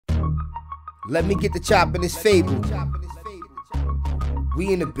Let me get the chop in this fable.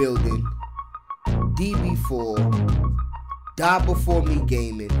 We in the building. DB4. Die Before Me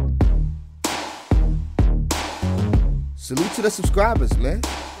Gaming. Salute to the subscribers, man.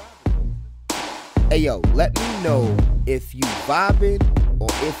 Hey yo, let me know if you vibing or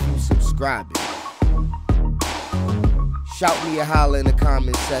if you subscribing. Shout me a holler in the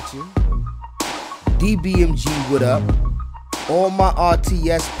comment section. DBMG, what up? All my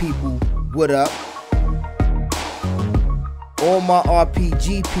RTS people, what up? All my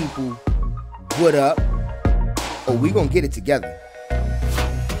RPG people, what up? Oh, we gonna get it together.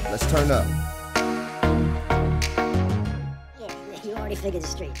 Let's turn up. Yeah, you already figured the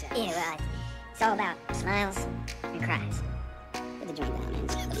streets out. Yeah, right. It's all about smiles and cries. Put the joint down, man.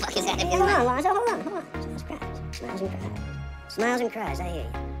 What the fuck is that? Hold on, Lonzo, hold on. Smiles and cries. Smiles and cries. Smiles and cries, I hear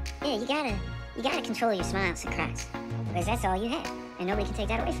you. Yeah, you gotta control your smiles and cries. Because that's all you have. And nobody can take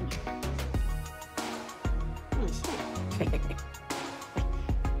that away from you.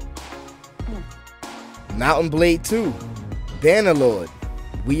 Mountain Blade 2, Bannerlord.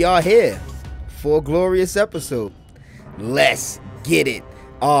 We are here for a glorious episode. Let's get it.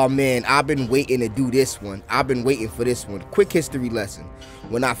 Oh man, I've been waiting to do this one. I've been waiting for this one. Quick history lesson.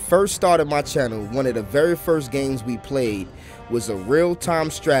 When I first started my channel, one of the very first games we played was a real-time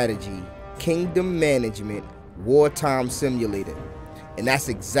strategy, kingdom management, wartime simulator. And that's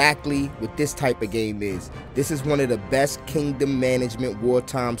exactly what this type of game is. This is one of the best kingdom management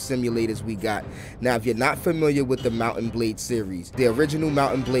wartime simulators we got. Now, if you're not familiar with the Mountain Blade series, the original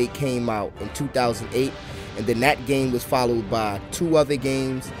Mountain Blade came out in 2008, and then that game was followed by 2 other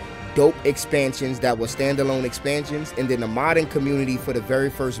games, dope expansions that were standalone expansions, and then the modding community for the very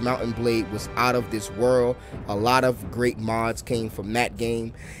first Mountain Blade was out of this world. A lot of great mods came from that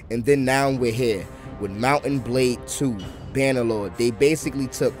game, and then now we're here with Mountain Blade 2, Bannerlord. They basically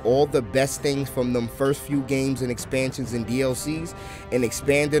took all the best things from them first few games and expansions and DLCs and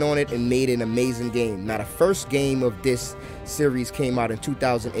expanded on it and made an amazing game. Now, the first game of this series came out in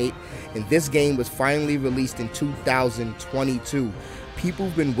 2008, and this game was finally released in 2022. People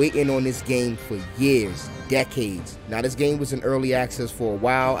have been waiting on this game for years, decades. Now, this game was in early access for a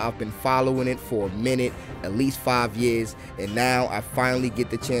while. I've been following it for a minute, at least 5 years, and now I finally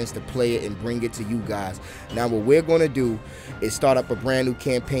get the chance to play it and bring it to you guys. Now, what we're going to do is start up a brand new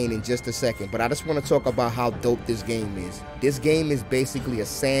campaign in just a second, but I just want to talk about how dope this game is. This game is basically a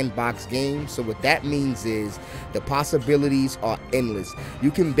sandbox game, so what that means is the possibilities are endless. You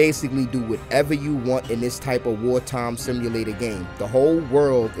can basically do whatever you want in this type of wartime simulator game. The whole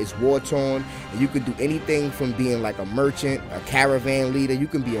world is war-torn, and you can do anything from being like a merchant, a caravan leader. You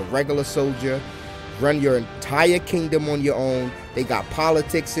can be a regular soldier, run your entire kingdom on your own. They got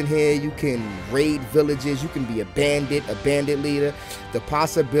politics in here. You can raid villages. You can be a bandit leader. The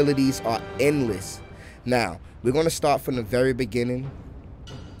possibilities are endless. Now, we're going to start from the very beginning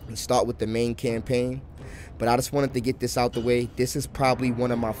and start with the main campaign. But I just wanted to get this out the way. This is probably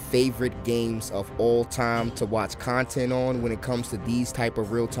one of my favorite games of all time to watch content on when it comes to these type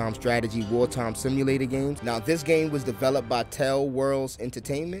of real-time strategy, wartime simulator games. Now, this game was developed by Tell Worlds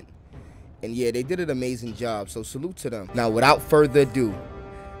Entertainment. And yeah, they did an amazing job, so salute to them. Now, without further ado,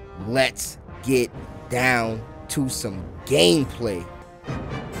 let's get down to some gameplay.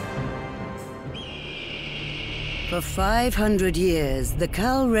 For 500 years, the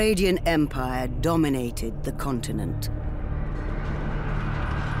Calradian Empire dominated the continent.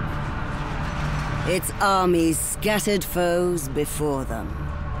 Its armies scattered foes before them.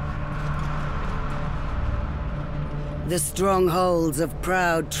 The strongholds of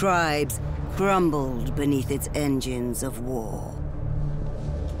proud tribes crumbled beneath its engines of war.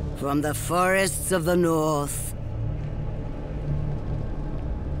 From the forests of the north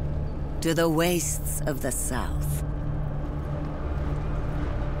to the wastes of the south,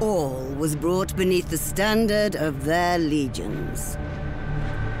 all was brought beneath the standard of their legions.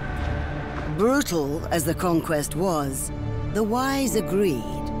 Brutal as the conquest was, the wise agreed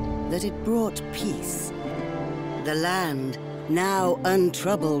that it brought peace. The land, now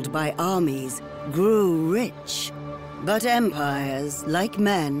untroubled by armies, grew rich, but empires, like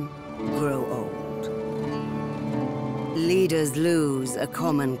men, grow old. Leaders lose a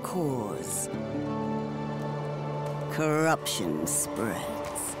common cause. Corruption spreads.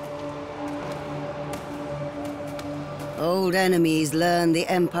 Old enemies learn the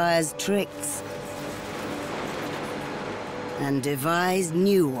Empire's tricks and devise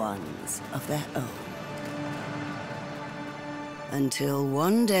new ones of their own. Until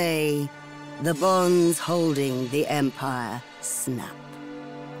one day, the bonds holding the Empire snap.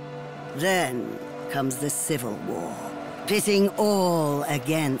 Then comes the Civil War, pitting all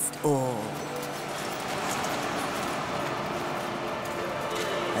against all.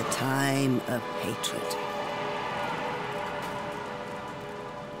 a time of hatred.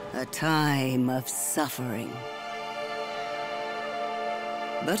 A time of suffering.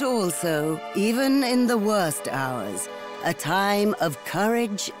 But also, even in the worst hours, a time of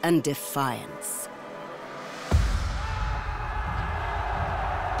courage and defiance.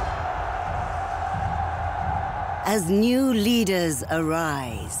 As new leaders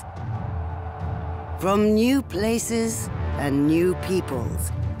arise, from new places and new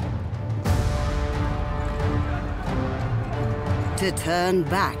peoples, to turn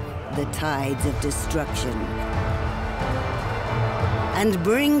back the tides of destruction and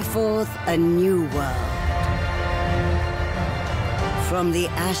bring forth a new world from the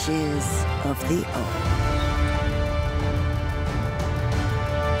ashes of the old.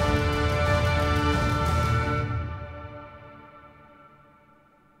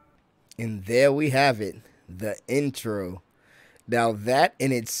 And there we have it, the intro. Now that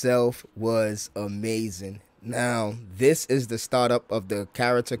in itself was amazing. Now, this is the startup of the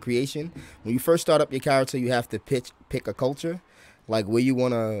character creation. When you first start up your character, you have to pick a culture, like where you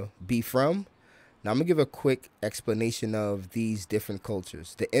want to be from. Now, I'm going to give a quick explanation of these different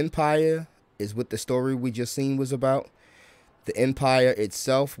cultures. The Empire is what the story we just seen was about. The Empire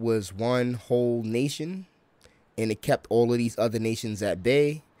itself was one whole nation, and it kept all of these other nations at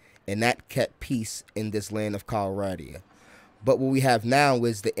bay, and that kept peace in this land of Calradia. But what we have now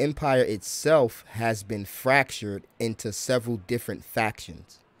is the Empire itself has been fractured into several different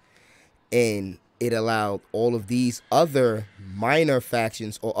factions. And it allowed all of these other minor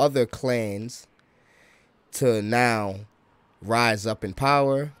factions or other clans to now rise up in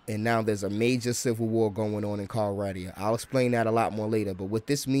power. And now there's a major civil war going on in Calradia. I'll explain that a lot more later. But what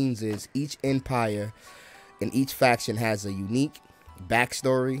this means is each empire and each faction has a unique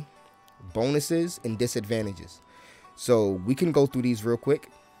backstory, bonuses, and disadvantages. So we can go through these real quick.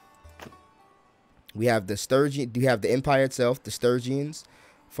 We have the Sturgian. You have the Empire itself, the Sturgians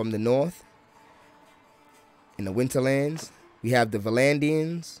from the north in the Winterlands. We have the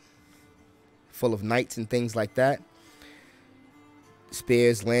Valandians, full of knights and things like that.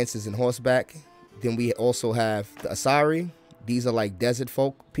 Spears, lances, and horseback. Then we also have the Asari. These are like desert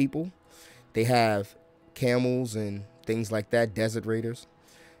folk people. They have camels and things like that, desert raiders.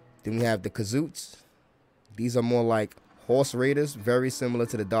 Then we have the Kazoots. These are more like horse raiders, very similar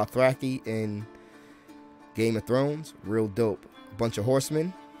to the Dothraki in Game of Thrones. Real dope. A bunch of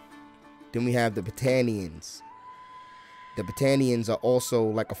horsemen. Then we have the Battanians. The Battanians are also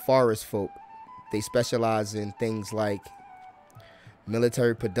like a forest folk. They specialize in things like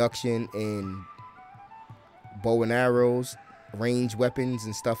military production and bow and arrows, ranged weapons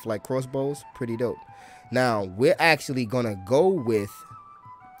and stuff like crossbows. Pretty dope. Now, we're actually going to go with,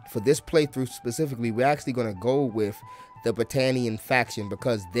 for this playthrough specifically, we're actually going to go with the Battanian faction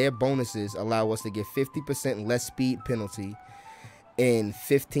because their bonuses allow us to get 50% less speed penalty and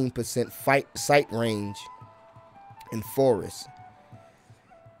 15% sight range in forests.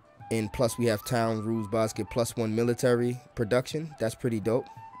 And plus we have town rules basket +1 military production. That's pretty dope.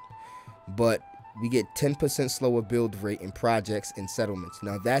 But we get 10% slower build rate in projects and settlements.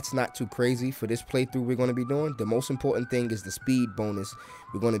 Now that's not too crazy for this playthrough we're going to be doing. The most important thing is the speed bonus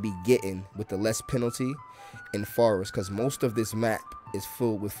we're going to be getting with the less penalty in forest, because most of this map is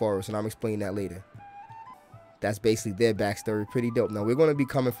filled with forest, and I'm explaining that later. That's basically their backstory. Pretty dope. Now we're going to be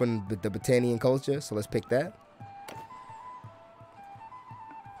coming from the Battanian culture, so let's pick that.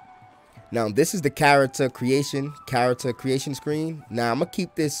 Now this is the character creation screen. Now I'm gonna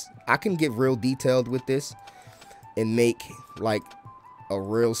keep this, I can get real detailed with this and make like a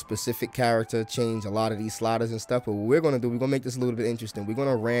real specific character, change a lot of these sliders and stuff. But what we're gonna do, we're gonna make this a little bit interesting. We're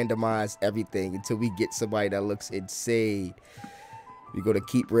gonna randomize everything until we get somebody that looks insane. We're gonna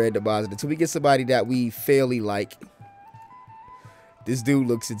keep randomizing until we get somebody that we fairly like. This dude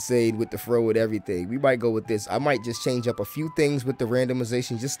looks insane with the fro and everything. We might go with this. I might just change up a few things with the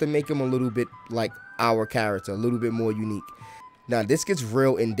randomization just to make him a little bit like our character, a little bit more unique. Now, this gets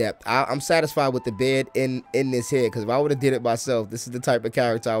real in-depth. I'm satisfied with the beard in this hair, because if I would have did it myself, this is the type of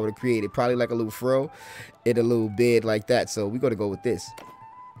character I would have created. Probably like a little fro and a little beard like that. So we're going to go with this.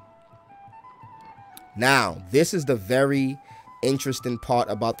 Now, this is the very interesting part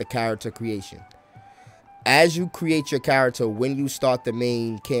about the character creation. As you create your character, when you start the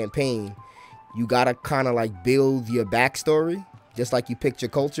main campaign, you gotta kind of like build your backstory, just like you picked your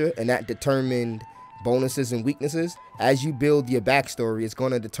culture, and that determined bonuses and weaknesses. As you build your backstory, it's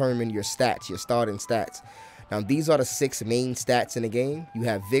going to determine your stats, your starting stats. Now, these are the 6 main stats in the game. You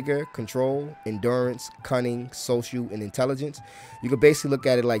have vigor, control, endurance, cunning, social, and intelligence. You can basically look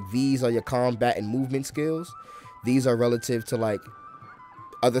at it like these are your combat and movement skills. These are relative to like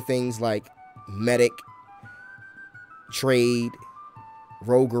other things like medic, trade,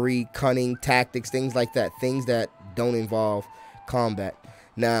 roguery, cunning, tactics, things like that. Things that don't involve combat.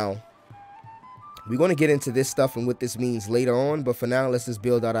 Now, we're going to get into this stuff and what this means later on, but for now, let's just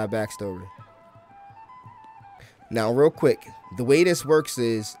build out our backstory. Now, real quick, the way this works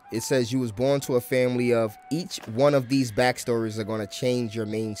is, it says you was born to a family of, each one of these backstories are going to change your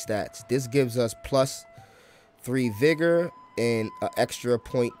main stats. This gives us +3 vigor and an extra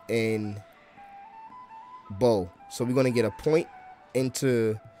point in bow. So we're going to get a point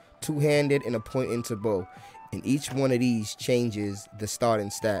into two-handed and a point into bow. And each one of these changes the starting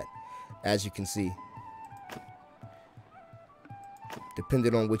stat, as you can see,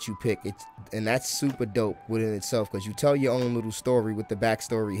 depending on what you pick. And that's super dope within itself, because you tell your own little story with the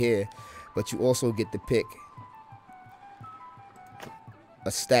backstory here, but you also get to pick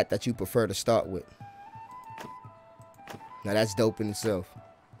a stat that you prefer to start with. Now that's dope in itself.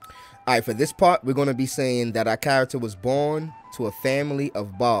 Alright, for this part, we're going to be saying that our character was born to a family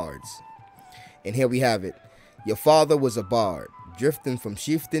of bards. And here we have it. Your father was a bard, drifting from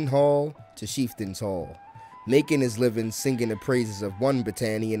chieftain hall to chieftain's hall, making his living singing the praises of one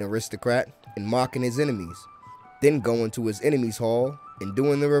Britannian aristocrat and mocking his enemies, then going to his enemy's hall and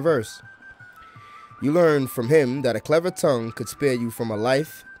doing the reverse. You learned from him that a clever tongue could spare you from a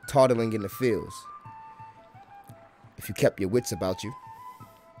life toddling in the fields, if you kept your wits about you.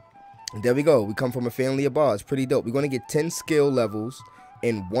 And there we go. We come from a family of bards. Pretty dope. We're going to get 10 skill levels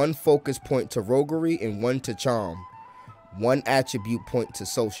and 1 focus point to roguery and 1 to charm. 1 attribute point to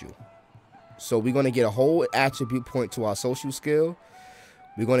social. So we're going to get a whole attribute point to our social skill.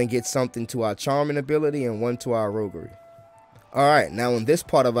 We're going to get something to our charming ability and 1 to our roguery. Alright, now in this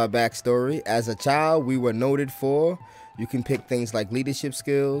part of our backstory, as a child we were noted for, you can pick things like leadership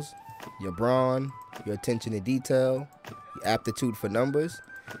skills, your brawn, your attention to detail, your aptitude for numbers,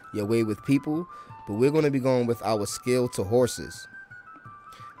 your way with people, but we're going to be going with our skill to horses.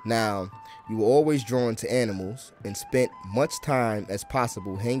 Now, you were always drawn to animals and spent much time as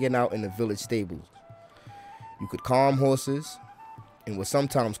possible hanging out in the village stables. You could calm horses and were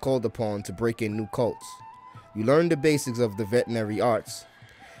sometimes called upon to break in new cults. You learned the basics of the veterinary arts,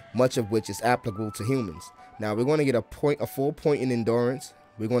 much of which is applicable to humans. Now, we're going to get a full point in endurance.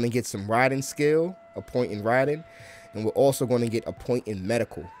 We're going to get some riding skill, a point in riding, and we're also going to get a point in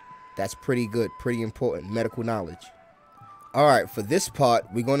medical. That's pretty good, pretty important, medical knowledge. Alright, for this part,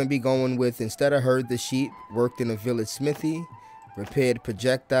 we're going to be going with, instead of herd the sheep, worked in a village smithy, repaired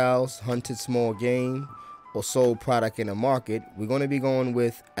projectiles, hunted small game, or sold product in a market, we're going to be going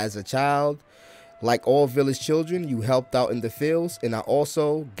with, as a child, like all village children, you helped out in the fields, and I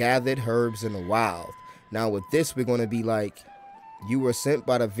also gathered herbs in the wild. Now with this, we're going to be like, you were sent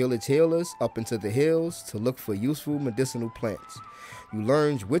by the village healers up into the hills to look for useful medicinal plants. You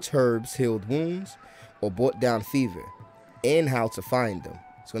learned which herbs healed wounds or brought down fever, and how to find them.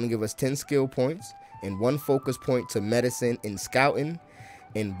 It's going to give us 10 skill points and 1 focus point to medicine and scouting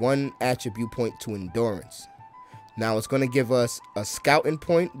and 1 attribute point to endurance. Now it's going to give us a scouting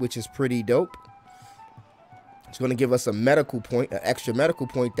point, which is pretty dope. It's going to give us a medical point, an extra medical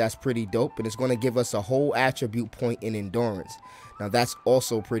point, that's pretty dope. And it's going to give us a whole attribute point in endurance. Now that's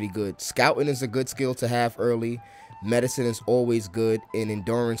also pretty good. Scouting is a good skill to have early. Medicine is always good, and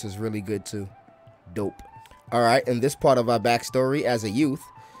endurance is really good too. Dope. Alright, in this part of our backstory, as a youth,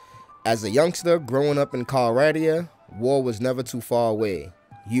 as a youngster growing up in Calradia, war was never too far away.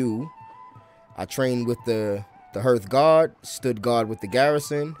 I trained with the Hearth Guard, stood guard with the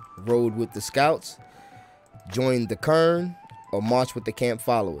garrison, rode with the scouts, joined the kern, or marched with the camp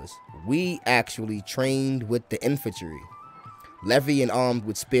followers. We actually trained with the infantry, levy and armed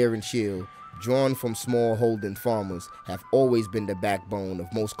with spear and shield, drawn from small holding farmers, have always been the backbone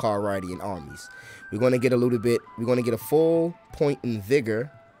of most Calradian armies. We're going to get a full point in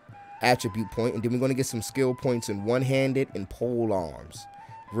vigor, attribute point, and then we're going to get some skill points in one-handed and pole arms.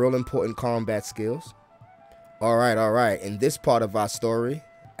 Real important combat skills. Alright, in this part of our story,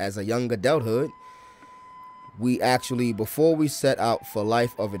 as a young adulthood, we actually, before we set out for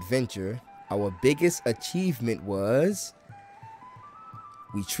life of adventure, our biggest achievement was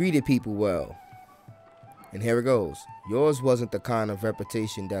we treated people well. And here it goes. Yours wasn't the kind of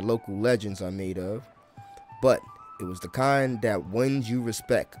reputation that local legends are made of, but it was the kind that wins you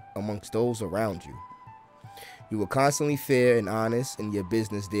respect amongst those around you. You were constantly fair and honest in your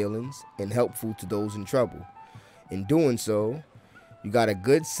business dealings and helpful to those in trouble. In doing so, you got a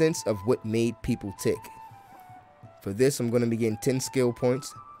good sense of what made people tick. For this, I'm going to be getting 10 skill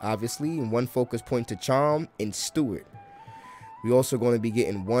points, obviously, and 1 focus point to charm and steward. We're also going to be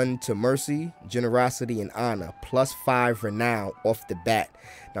getting 1 to mercy, generosity, and honor, plus 5 renown off the bat.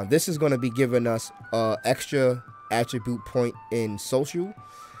 Now, this is going to be giving us an extra attribute point in social.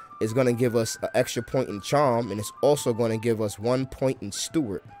 It's going to give us an extra point in charm, and it's also going to give us 1 point in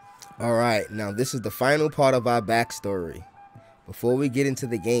steward. All right, now this is the final part of our backstory before we get into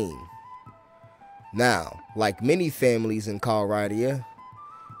the game. Now, like many families in Calradia,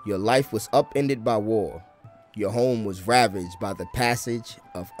 your life was upended by war. Your home was ravaged by the passage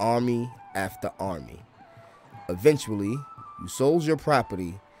of army after army. Eventually, you sold your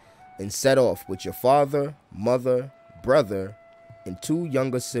property and set off with your father, mother, brother, and 2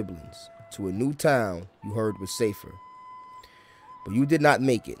 younger siblings to a new town you heard was safer. But you did not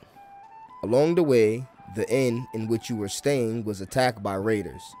make it. Along the way, the inn in which you were staying was attacked by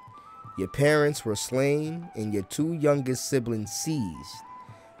raiders. Your parents were slain and your 2 youngest siblings seized.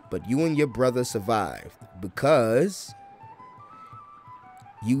 But you and your brother survived because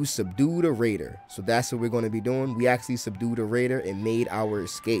you subdued a raider. So that's what we're going to be doing. We actually subdued a raider and made our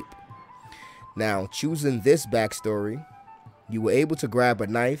escape. Now, choosing this backstory, you were able to grab a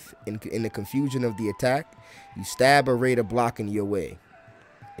knife in the confusion of the attack. You stab a raider blocking your way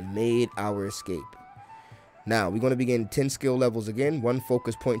and made our escape. Now, we're going to be getting 10 skill levels again, 1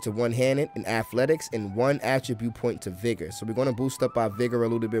 focus point to one-handed in athletics, and 1 attribute point to vigor. So we're going to boost up our vigor a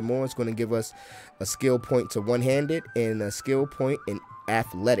little bit more. It's going to give us a skill point to one-handed and a skill point in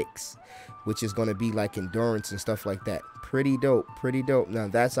athletics, which is going to be like endurance and stuff like that. Pretty dope, pretty dope. Now,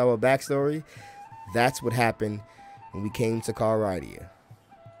 that's our backstory. That's what happened when we came to Calradia.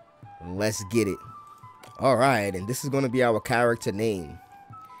 Let's get it. All right, and this is going to be our character name.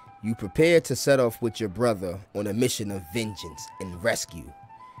 You prepare to set off with your brother on a mission of vengeance and rescue.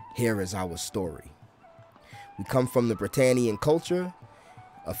 Here is our story. We come from the Britannian culture,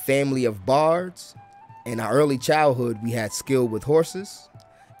 a family of bards. In our early childhood, we had skill with horses.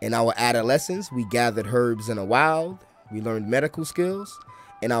 In our adolescence, we gathered herbs in the wild. We learned medical skills.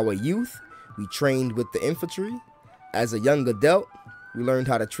 In our youth, we trained with the infantry. As a young adult, we learned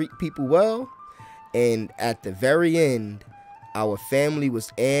how to treat people well. And at the very end, our family was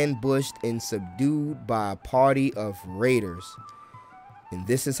ambushed and subdued by a party of raiders. And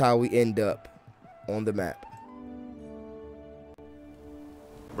this is how we end up on the map.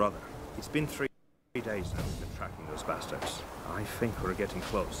 Brother, it's been 3 days now we've been tracking those bastards. I think we're getting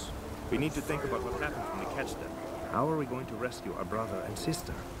close. We need to think about what happens when we catch them. How are we going to rescue our brother and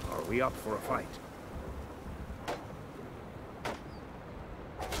sister? Are we up for a fight?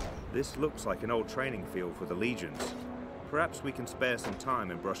 This looks like an old training field for the legions. Perhaps we can spare some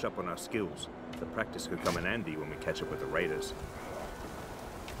time and brush up on our skills. The practice could come in handy when we catch up with the raiders.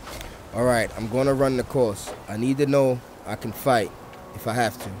 Alright, I'm going to run the course. I need to know I can fight if I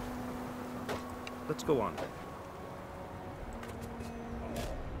have to. Let's go on then.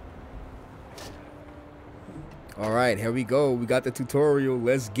 Alright, here we go. We got the tutorial.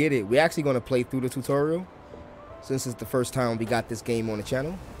 Let's get it. We're actually going to play through the tutorial since it's the first time we got this game on the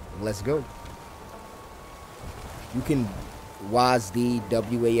channel. Let's go. You can WASD,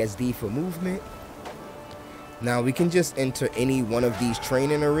 WASD for movement. Now we can just enter any one of these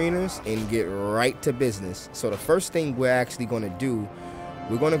training arenas and get right to business. So the first thing we're actually going to do,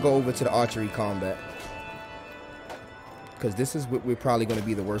 we're going to go over to the archery combat, because this is what we're probably going to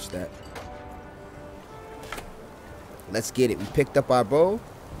be the worst at. Let's get it. We picked up our bow.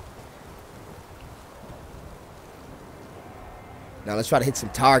 Now let's try to hit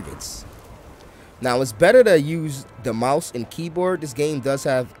some targets. Now, it's better to use the mouse and keyboard. This game does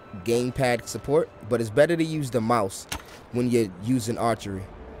have gamepad support, but it's better to use the mouse when you're using archery.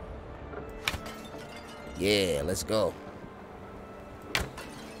 Yeah, let's go.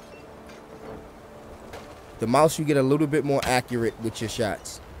 The mouse, you get a little bit more accurate with your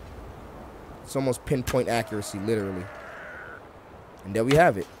shots. It's almost pinpoint accuracy, literally. And there we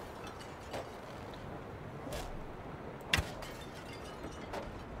have it.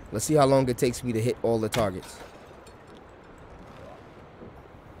 Let's see how long it takes me to hit all the targets.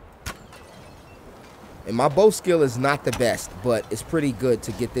 And my bow skill is not the best, but it's pretty good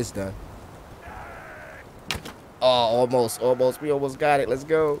to get this done. Oh, almost. We almost got it. Let's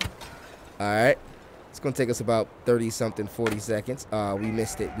go. All right. It's going to take us about 30-something, 40 seconds. We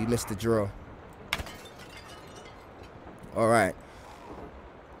missed it. We missed the draw. All right.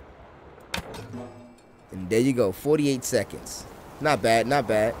 And there you go. 48 seconds. Not bad, not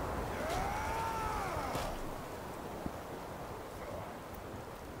bad.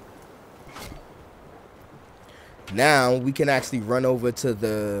 Now we can actually run over to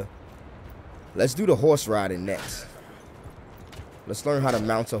the... Let's do the horse riding next. Let's learn how to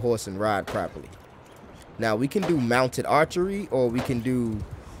mount a horse and ride properly. Now, we can do mounted archery, or we can do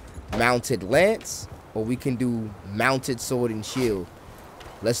mounted lance, or we can do mounted sword and shield.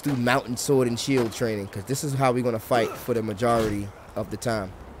 Let's do mounted sword and shield training, because this is how we're going to fight for the majority of the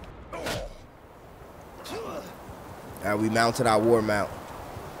time. Alright, we mounted our war mount.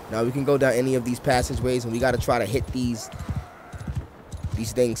 Now, we can go down any of these passageways, and we got to try to hit these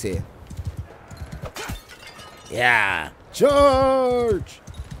things here. Yeah. Charge!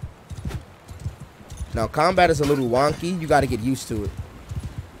 Now, combat is a little wonky. You got to get used to it,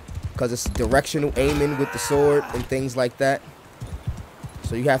 because it's directional aiming with the sword and things like that.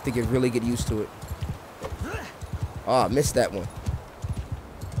 So you have to really get used to it. Oh, I missed that one.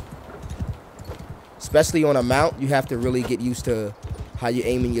 Especially on a mount, you have to really get used to how you're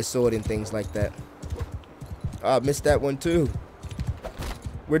aiming your sword and things like that. Oh, I missed that one too.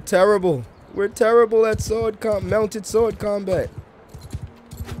 We're terrible. We're terrible at mounted sword combat.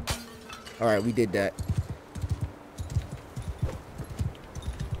 Alright, we did that.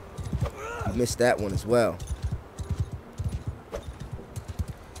 We missed that one as well.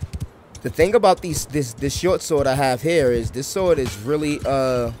 The thing about this short sword I have here is this sword is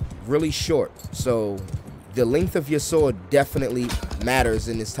really short. So the length of your sword definitely matters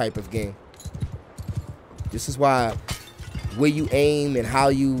in this type of game. This is why where you aim and how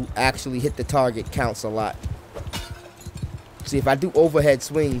you actually hit the target counts a lot. See, if I do overhead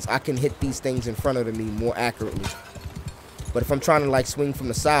swings, I can hit these things in front of me more accurately. But if I'm trying to like swing from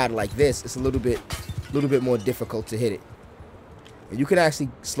the side like this, it's a little bit more difficult to hit it. And you can actually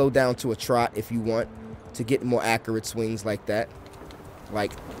slow down to a trot if you want to get more accurate swings like that.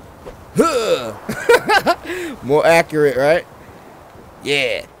 Like, huh! More accurate, right?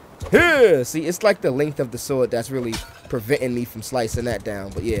 Yeah. Huh! See, it's like the length of the sword that's really preventing me from slicing that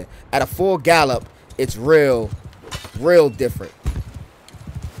down. But yeah, at a full gallop, it's real different.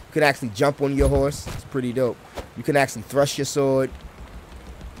 You can actually jump on your horse. It's pretty dope. You can actually thrust your sword,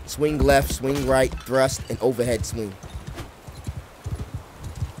 swing left, swing right, thrust, and overhead swing.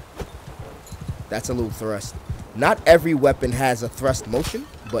 That's a little thrust. Not every weapon has a thrust motion,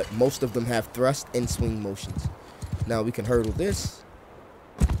 but most of them have thrust and swing motions. Now we can hurdle this.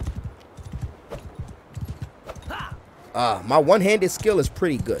 My one-handed skill is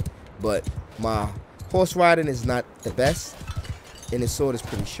pretty good, but my horse riding is not the best, and his sword is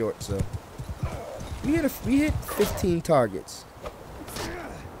pretty short. So we hit 15 targets.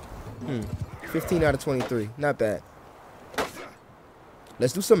 15 out of 23, not bad.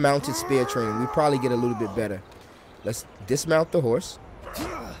 Let's do some mounted spear training. We probably get a little bit better. Let's dismount the horse.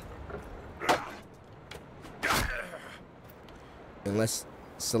 And let's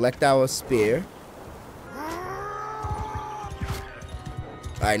select our spear.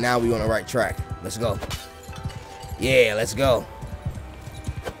 Alright, now we're on the right track. Let's go. Yeah, let's go.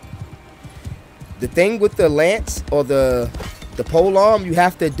 The thing with the lance or the pole arm, you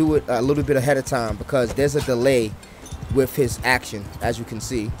have to do it a little bit ahead of time because there's a delay with his action, as you can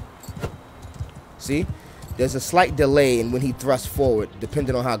see. See? There's a slight delay in when he thrusts forward,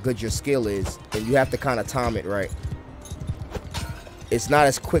 depending on how good your skill is, and you have to kind of time it right. It's not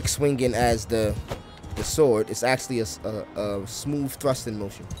as quick swinging as the sword. It's actually a smooth thrusting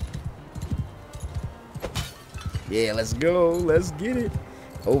motion. Yeah, let's go. Let's get it.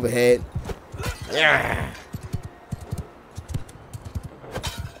 Overhead. Yeah.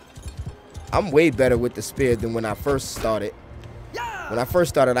 I'm way better with the spear than when I first started. When I first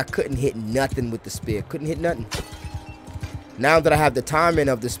started, I couldn't hit nothing with the spear. Couldn't hit nothing. Now that I have the timing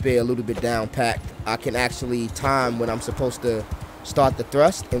of the spear a little bit down packed, I can actually time when I'm supposed to start the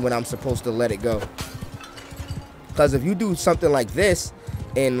thrust and when I'm supposed to let it go. Because if you do something like this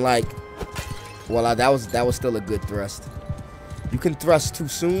and like, well, that was still a good thrust. You can thrust too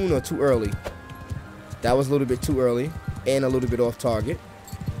soon or too early. That was a little bit too early and a little bit off target.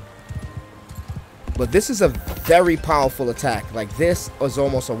 But this is a very powerful attack. Like, this is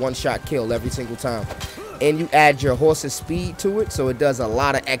almost a one-shot kill every single time. And you add your horse's speed to it, so it does a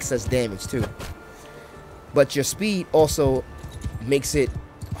lot of excess damage too. But your speed also makes it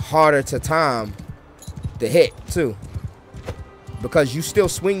harder to time the hit too. Because you still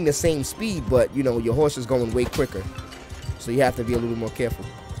swing the same speed, but, you know, your horse is going way quicker. So you have to be a little more careful.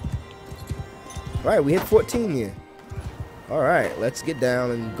 All right, we hit 14 here. All right, let's get down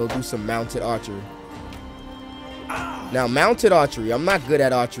and go do some mounted archery. Now, mounted archery, I'm not good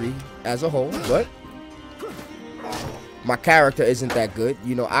at archery as a whole, but my character isn't that good.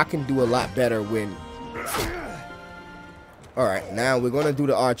 You know, I can do a lot better when... All right, now we're going to do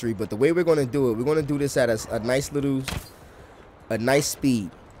the archery, but the way we're going to do it, we're going to do this at a nice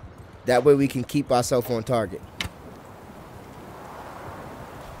speed. That way we can keep ourselves on target.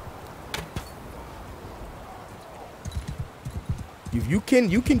 You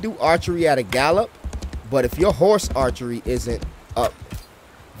can do archery at a gallop, but if your horse archery isn't up,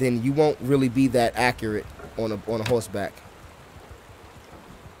 then you won't really be that accurate on a horseback.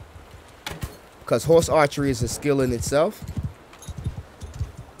 Because horse archery is a skill in itself.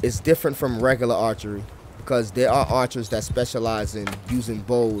 It's different from regular archery, because there are archers that specialize in using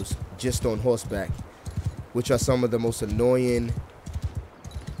bows just on horseback, which are some of the most annoying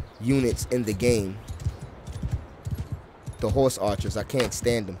units in the game. The horse archers, I can't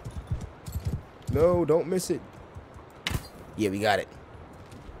stand them. No, don't miss it. Yeah, we got it.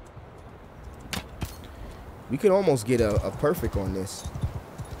 We could almost get a perfect on this.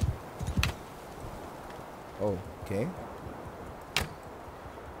 Oh, okay.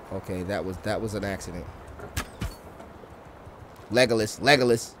 Okay, that was an accident.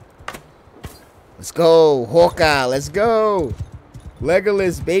 Legolas. Let's go, Hawkeye. Let's go,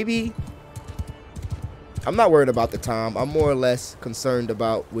 Legolas, baby. I'm not worried about the time. I'm more or less concerned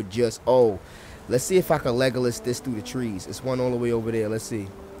about with just, oh, let's see if I can Legolas this through the trees. It's one all the way over there. Let's see.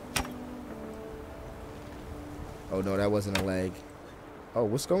 Oh, no, that wasn't a leg. Oh,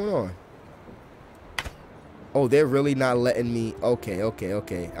 what's going on? Oh, they're really not letting me. Okay.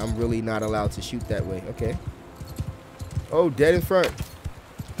 I'm really not allowed to shoot that way. Okay. Oh, dead in front.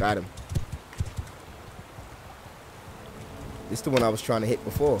 Got him. This is the one I was trying to hit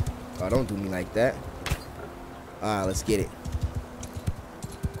before. Oh, don't do me like that. Alright, let's get it.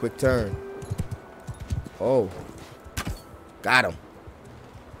 Quick turn. Oh. Got him.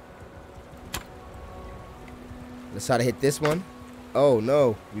 Let's try to hit this one. Oh,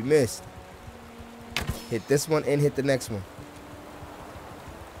 no. We missed. Hit this one and hit the next one.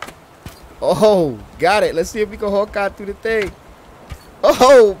 Oh, got it. Let's see if we can Hawkeye through the thing.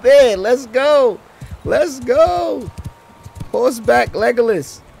 Oh, man. Let's go. Let's go. Horseback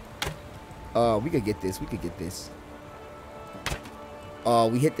Legolas. We could get this. We could get this. Oh,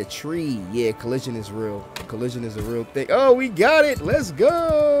 we hit the tree. Yeah, collision is real. Collision is a real thing. Oh, we got it. Let's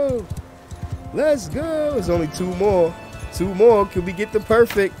go. Let's go. There's only two more. Two more. Can we get the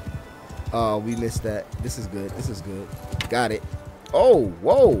perfect? Oh, we missed that. This is good. This is good. Got it. Oh,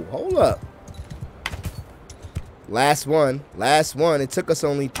 whoa. Hold up. Last one. Last one. It took us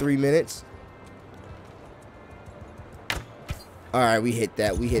only 3 minutes. All right, we hit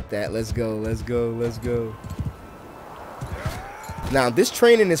that. We hit that. Let's go. Let's go. Let's go. Now, this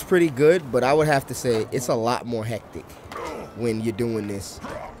training is pretty good, but I would have to say it's a lot more hectic when you're doing this.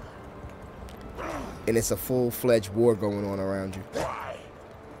 And it's a full-fledged war going on around you.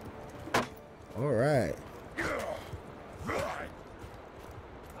 All right.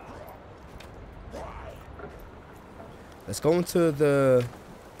 Let's go into the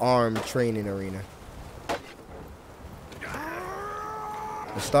arm training arena.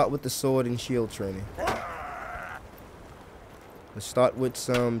 Let's start with the sword and shield training. Let's start with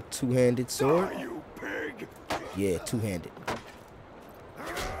some two-handed sword. Yeah, two-handed.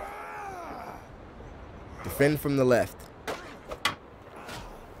 Defend from the left.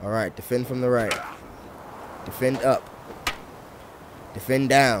 All right, defend from the right. Defend up. Defend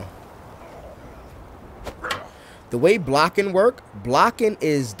down. The way blocking work, blocking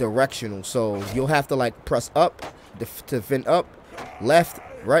is directional. So you'll have to like press up to defend up, left,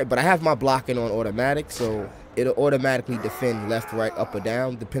 right. But I have my blocking on automatic, so it'll automatically defend left, right, up, or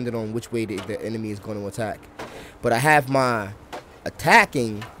down, depending on which way the enemy is going to attack. But I have my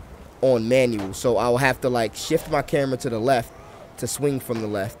attacking on manual, so I'll have to like shift my camera to the left to swing from the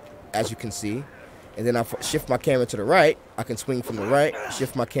left, as you can see. And then I'll shift my camera to the right. I can swing from the right,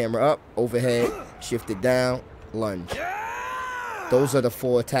 shift my camera up, overhead, shift it down, lunge. Those are the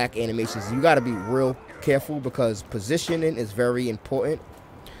 4 attack animations. You got to be real careful because positioning is very important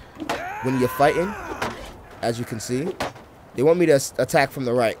when you're fighting. As you can see, they want me to attack from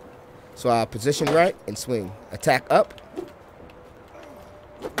the right. So I position right and swing. Attack up.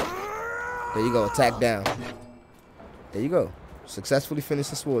 There you go. Attack down. There you go. Successfully finished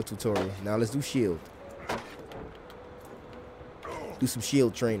the sword tutorial. Now let's do shield. Do some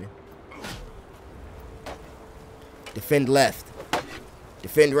shield training. Defend left.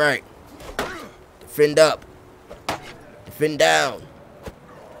 Defend right. Defend up. Defend down.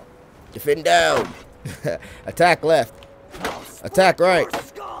 Defend down. Attack left. Attack right.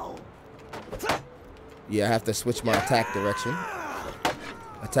 Yeah, I have to switch my attack direction.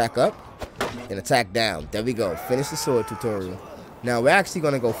 Attack up and attack down. There we go. Finish the sword tutorial. Now we're actually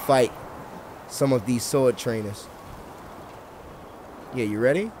going to go fight some of these sword trainers. Yeah, you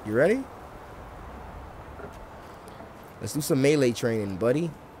ready? You ready? Let's do some melee training,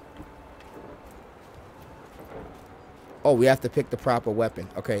 buddy. Oh, we have to pick the proper weapon.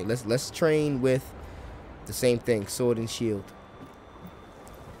 Okay, let's train with the same thing, sword and shield.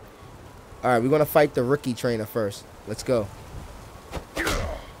 Alright, we're gonna fight the rookie trainer first. Let's go.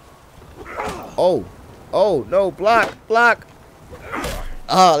 Oh. Oh, no. Block. Block.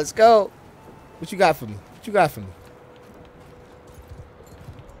 Oh, let's go. What you got for me? What you got for me?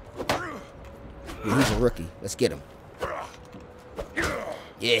 Yeah, he's a rookie. Let's get him.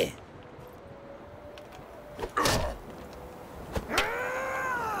 Yeah.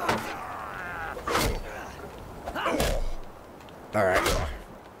 Alright.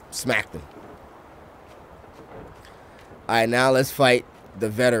 Smacked him. Alright, now let's fight the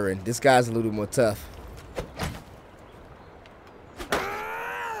veteran. This guy's a little more tough.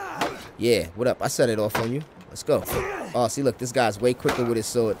 Yeah, what up? I set it off on you. Let's go. Oh, see, look, this guy's way quicker with his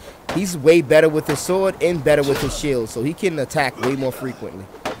sword. He's way better with his sword and better with his shield, so he can attack way more frequently.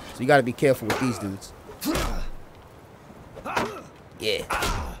 So you gotta be careful with these dudes. Yeah.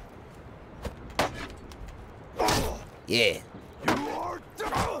 Yeah.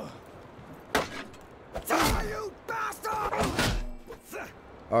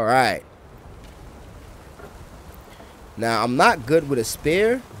 Alright. Now, I'm not good with a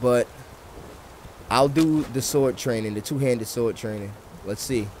spear, but I'll do the sword training, the two-handed sword training. Let's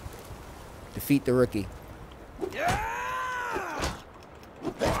see. Defeat the rookie.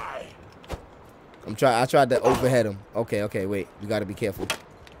 I tried to overhead him. Okay, wait. We gotta be careful.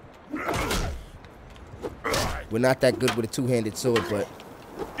 We're not that good with a two-handed sword, but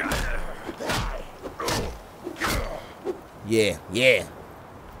yeah.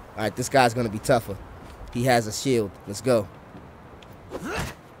 Alright, this guy's gonna be tougher. He has a shield. Let's go.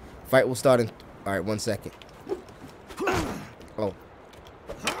 Fight will start in... Alright, 1 second. Oh.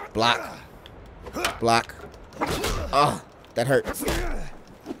 Block. Block. Oh, that hurt.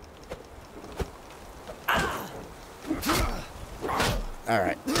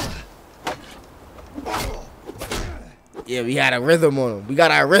 Alright. Yeah, we had a rhythm on him. We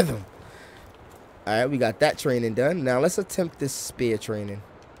got our rhythm. Alright, we got that training done. Now let's attempt this spear training.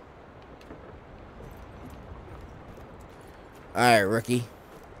 Alright, rookie.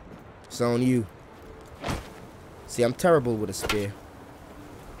 It's on you. See, I'm terrible with a spear.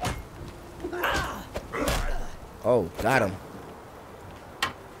 Oh, got him.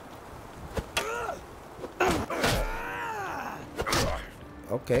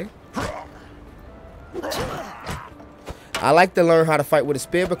 Okay. I like to learn how to fight with a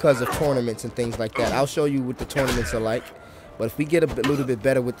spear because of tournaments and things like that. I'll show you what the tournaments are like. But if we get a little bit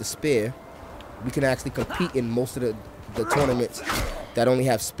better with the spear, we can actually compete in most of the tournaments that only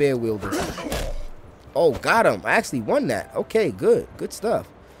have spear wielders. Oh, got him. I actually won that. Okay, good. Good stuff.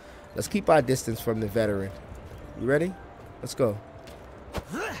 Let's keep our distance from the veteran. You ready? Let's go.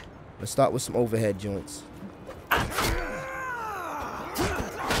 Let's start with some overhead joints.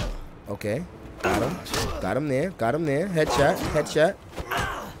 Okay. Got him. Got him there. Got him there. Headshot. Headshot.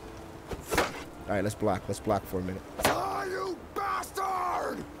 Alright, let's block. Let's block for a minute. You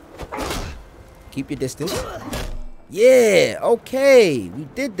bastard! Keep your distance. Yeah. Okay. We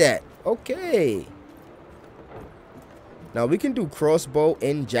did that. Okay. Now, we can do crossbow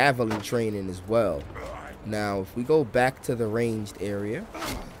and javelin training as well. Now, if we go back to the ranged area,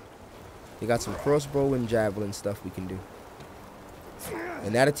 we got some crossbow and javelin stuff we can do.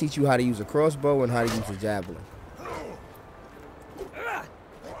 And that'll teach you how to use a crossbow and how to use a javelin.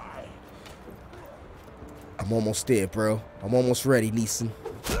 I'm almost there, bro. I'm almost ready, Neeson.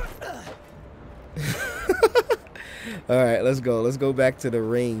 Alright, let's go. Let's go back to the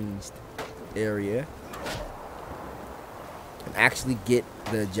ranged area. And actually get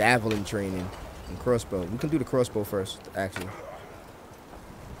the javelin training and crossbow. We can do the crossbow first, actually.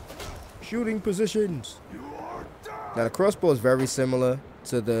 Shooting positions. Now, the crossbow is very similar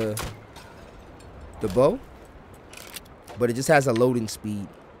to the bow, but it just has a loading speed.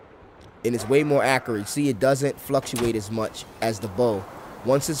 And it's way more accurate. See, it doesn't fluctuate as much as the bow.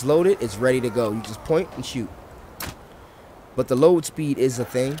 Once it's loaded, it's ready to go. You just point and shoot. But the load speed is a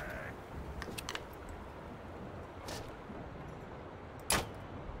thing.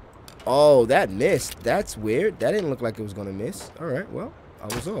 Oh, that missed. That's weird. That didn't look like it was going to miss. All right, well,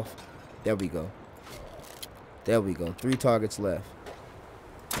 I was off. There we go. There we go. 3 targets left.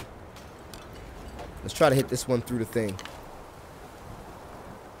 Let's try to hit this one through the thing.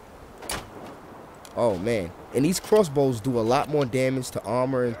 Oh, man. And these crossbows do a lot more damage to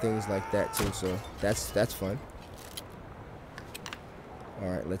armor and things like that, too. So that's fun. All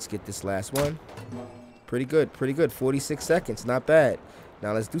right, let's get this last one. Pretty good. Pretty good. 46 seconds. Not bad.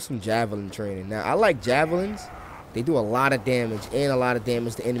 Now, let's do some javelin training. Now, I like javelins. They do a lot of damage and a lot of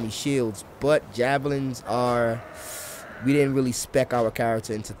damage to enemy shields. But javelins are... We didn't really spec our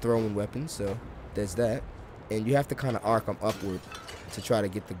character into throwing weapons, so there's that. And you have to kind of arc them upward. to try to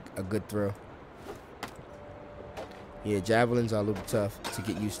get a good throw. Yeah, javelins are a little tough to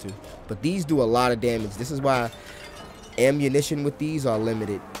get used to. But these do a lot of damage. This is why ammunition with these are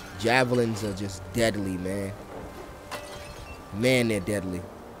limited. Javelins are just deadly, man. Man, they're deadly.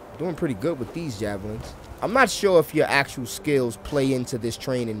 Doing pretty good with these javelins. I'm not sure if your actual skills play into this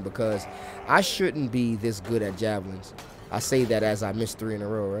training because I shouldn't be this good at javelins. I say that as I missed 3 in a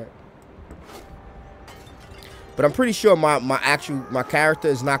row, right? But I'm pretty sure my character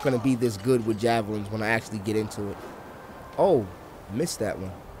is not going to be this good with javelins when I actually get into it. Oh, missed that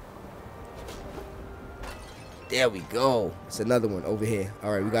one. There we go. It's another one over here.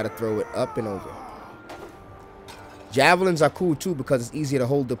 All right, we got to throw it up and over. Javelins are cool too because it's easier to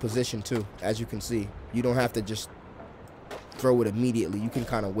hold the position too. As you can see, you don't have to just throw it immediately. You can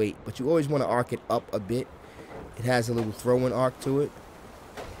kind of wait, but you always want to arc it up a bit. It has a little throwing arc to it.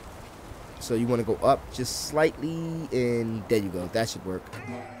 So you want to go up just slightly, and there you go. That should work.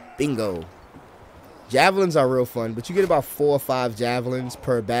 Bingo. Javelins are real fun, but you get about 4 or 5 javelins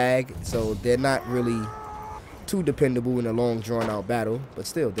per bag, so they're not really too dependable in a long, drawn-out battle. But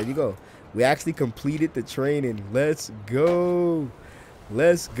still, there you go. We actually completed the training. Let's go.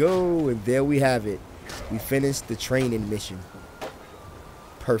 Let's go. And there we have it. We finished the training mission.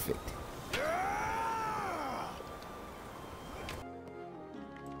 Perfect.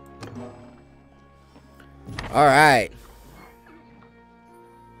 All right.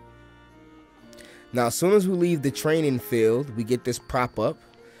 Now, as soon as we leave the training field, we get this prop up.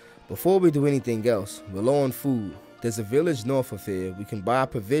 Before we do anything else, we're low on food. There's a village north of here. We can buy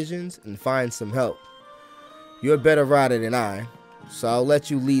provisions and find some help. You're a better rider than I, so I'll let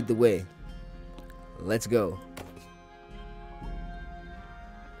you lead the way. Let's go.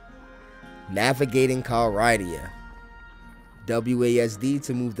 Navigating Calradia. WASD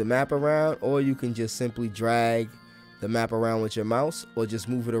to move the map around, or you can just simply drag the map around with your mouse, or just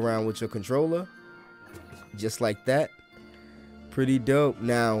move it around with your controller. Just like that. Pretty dope.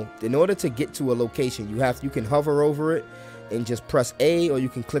 Now, in order to get to a location, you can hover over it and just press A, or you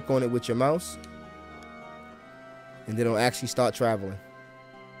can click on it with your mouse, and then it'll actually start traveling.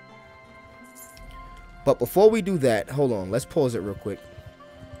 But before we do that, hold on, let's pause it real quick,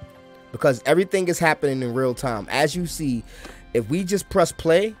 because everything is happening in real time. As you see, if we just press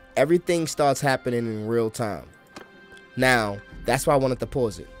play, everything starts happening in real time. Now, that's why I wanted to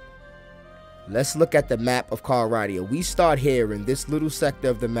pause it. Let's look at the map of Calradia. We start here in this little sector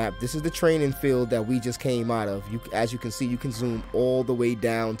of the map. This is the training field that we just came out of. As you can see, you can zoom all the way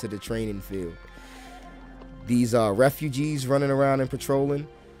down to the training field. These are refugees running around and patrolling.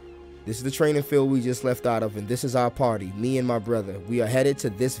 This is the training field we just left out of, and this is our party, me and my brother. We are headed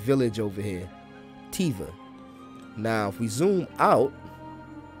to this village over here, Tiva. Now, if we zoom out,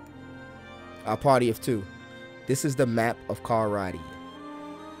 our party of 2. This is the map of Calradia.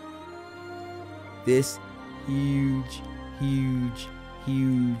 This huge, huge,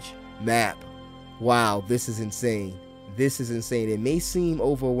 huge map. Wow, this is insane. This is insane. It may seem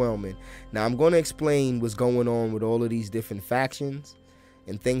overwhelming. Now, I'm going to explain what's going on with all of these different factions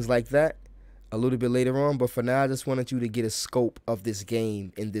and things like that a little bit later on. But for now, I just wanted you to get a scope of this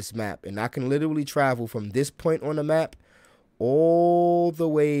game in this map. And I can literally travel from this point on the map all the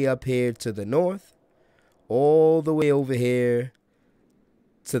way up here to the north, all the way over here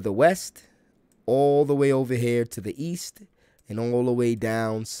to the west, all the way over here to the east, and all the way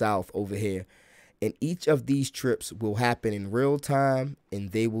down south over here. And each of these trips will happen in real time,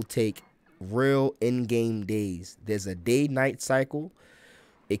 and they will take real in-game days. There's a day-night cycle.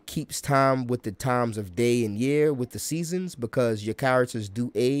 It keeps time with the times of day and year with the seasons, because your characters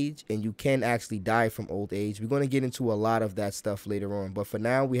do age and you can actually die from old age. We're going to get into a lot of that stuff later on. But for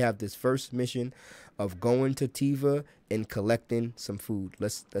now, we have this first mission of going to Tiva and collecting some food.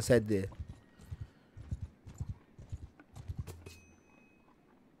 Let's head there.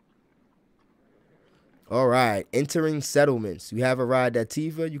 All right, entering settlements. You have arrived at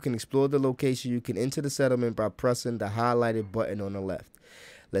Tiva. You can explore the location. You can enter the settlement by pressing the highlighted button on the left.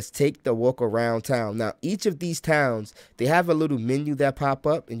 Let's take the walk around town. Now, each of these towns, they have a little menu that pop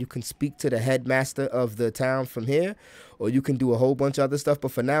up, and you can speak to the headmaster of the town from here, or you can do a whole bunch of other stuff.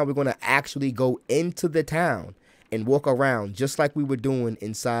 But for now, we're going to actually go into the town and walk around just like we were doing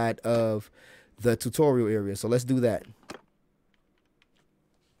inside of the tutorial area. So let's do that.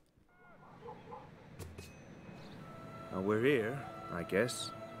 Well, we're here, I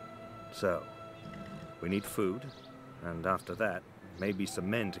guess. So, we need food, and after that, maybe some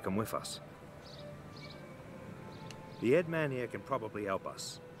men to come with us. The head man here can probably help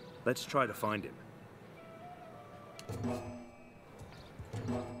us. Let's try to find him.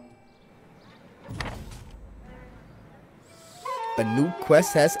 A new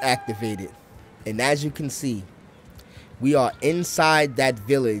quest has activated. And as you can see, we are inside that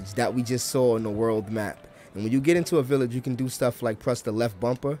village that we just saw on the world map. And when you get into a village, you can do stuff like press the left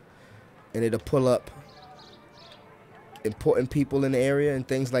bumper and it'll pull up important people in the area and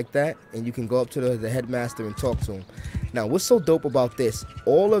things like that. And you can go up to the headmaster and talk to him. Now, what's so dope about this?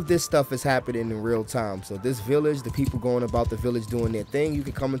 All of this stuff is happening in real time. So this village, the people going about the village doing their thing. You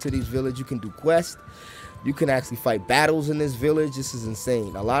can come into these villages. You can do quests. You can actually fight battles in this village. This is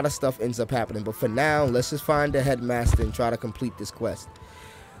insane. A lot of stuff ends up happening. But for now, let's just find the headmaster and try to complete this quest.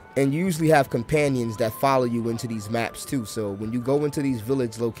 And you usually have companions that follow you into these maps too. So when you go into these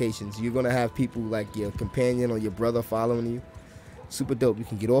village locations, you're going to have people like your companion or your brother following you. Super dope. You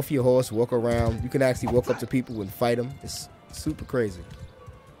can get off your horse, walk around. You can actually walk up to people and fight them. It's super crazy.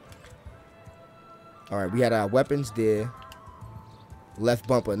 All right, we had our weapons there. Left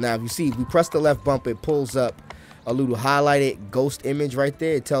bumper. Now, if you see, if we press the left bumper, it pulls up a little highlighted ghost image right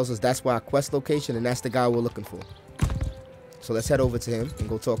there. It tells us that's our quest location, and that's the guy we're looking for. So let's head over to him and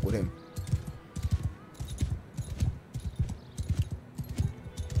go talk with him.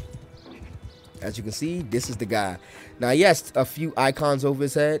 As you can see, this is the guy. Now, yes, a few icons over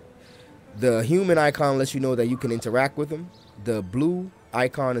his head. The human icon lets you know that you can interact with him. The blue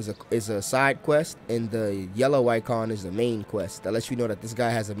icon is a side quest, and the yellow icon is the main quest. That lets you know that this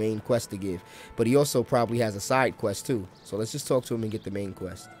guy has a main quest to give. But he also probably has a side quest too. So let's just talk to him and get the main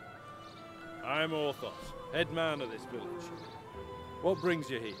quest. I'm Orthos, head man of this village. What brings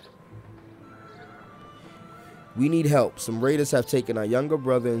you here? We need help. Some raiders have taken our younger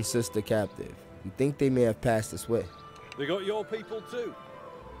brother and sister captive. We think they may have passed this way. They got your people too?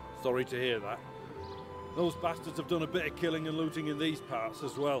 Sorry to hear that. Those bastards have done a bit of killing and looting in these parts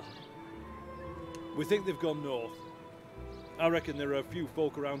as well. We think they've gone north. I reckon there are a few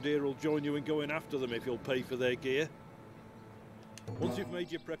folk around here who'll join you in going after them if you'll pay for their gear. Once you've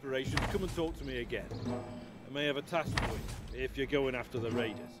made your preparations, come and talk to me again. I may have a task for you if you're going after the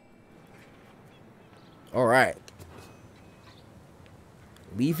raiders. All right.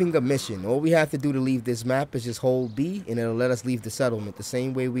 Leaving a mission. All we have to do to leave this map is just hold B, and it'll let us leave the settlement the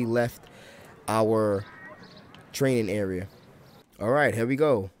same way we left our training area. All right, here we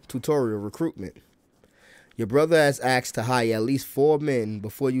go. Tutorial recruitment. Your brother has asked to hire at least 4 men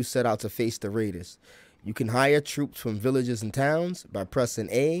before you set out to face the raiders. You can hire troops from villages and towns by pressing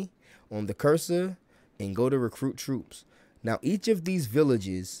A on the cursor and go to recruit troops. Now, each of these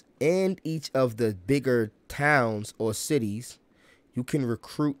villages and each of the bigger towns or cities, you can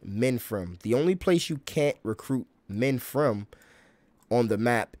recruit men from. The only place you can't recruit men from on the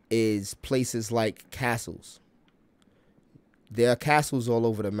map is places like castles. There are castles all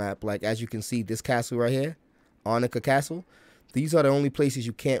over the map. Like, as you can see, this castle right here, Arnica Castle. These are the only places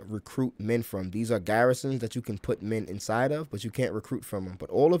you can't recruit men from. These are garrisons that you can put men inside of, but you can't recruit from them. But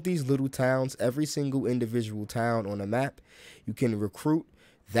all of these little towns, every single individual town on the map, you can recruit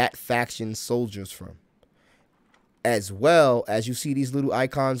that faction's soldiers from. As well as you see these little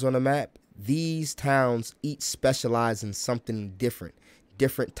icons on the map, these towns each specialize in something different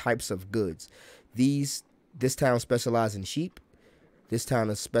types of goods. This town specializes in sheep. This town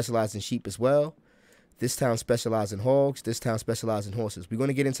is specialized in sheep as well. This town specializes in hogs. This town specializes in horses. We're going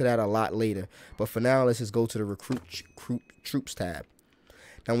to get into that a lot later. But for now, let's just go to the recruit troops tab.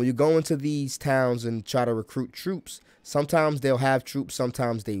 Now, when you go into these towns and try to recruit troops, sometimes they'll have troops,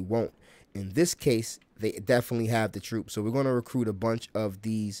 sometimes they won't. In this case, they definitely have the troops. So we're going to recruit a bunch of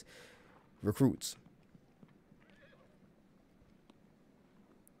these recruits.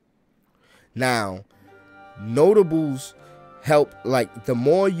 Now, notables help. Like, the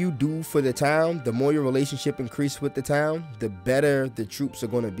more you do for the town, the more your relationship increases with the town, the better the troops are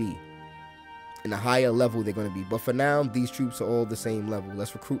going to be. And the higher level they're going to be. But for now, these troops are all the same level.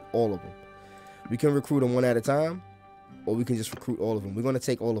 Let's recruit all of them. We can recruit them one at a time, or we can just recruit all of them. We're going to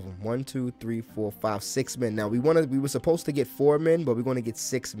take all of them. 1, 2, 3, 4, 5, 6 men. Now, we were supposed to get 4 men, but we're going to get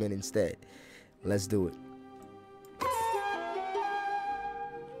 6 men instead. Let's do it.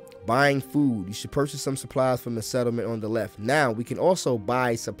 Buying food. You should purchase some supplies from the settlement on the left. Now, we can also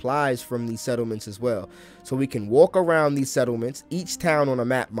buy supplies from these settlements as well. So we can walk around these settlements, each town on a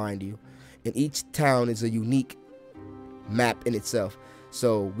map, mind you. And each town is a unique map in itself.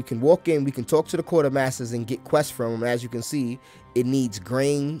 So we can walk in, we can talk to the quartermasters and get quests from them. As you can see, it needs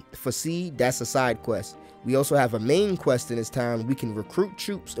grain for seed. That's a side quest. We also have a main quest in this town. We can recruit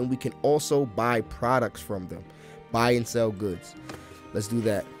troops, and we can also buy products from them. Buy and sell goods. Let's do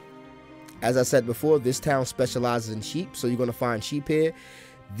that. As I said before, this town specializes in sheep, so you're going to find sheep here.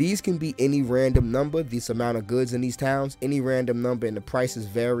 These can be any random number, this amount of goods in these towns, any random number, and the prices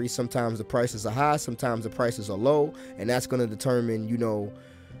vary. Sometimes the prices are high, sometimes the prices are low, and that's going to determine, you know,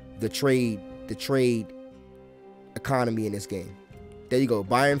 the trade economy in this game. There you go.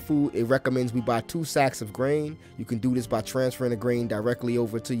 Buying food, it recommends we buy 2 sacks of grain. You can do this by transferring the grain directly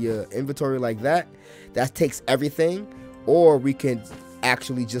over to your inventory like that. That takes everything, or we can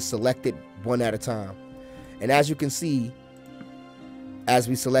actually just select it one at a time. And as you can see, as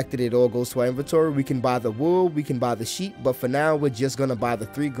we selected it, all goes to our inventory. We can buy the wool, we can buy the sheep, but for now we're just gonna buy the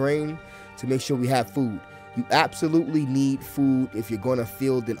 3 grain to make sure we have food. You absolutely need food if you're gonna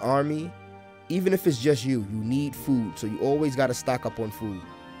field an army. Even if it's just you need food, so you always got to stock up on food.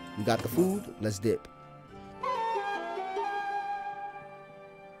 We got the food, let's dip.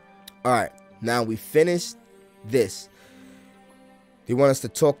 All right, now we finished this. They want us to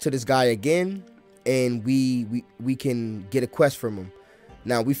talk to this guy again, and we can get a quest from him.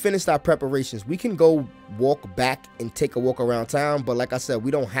 Now we finished our preparations. We can go walk back and take a walk around town, but like I said,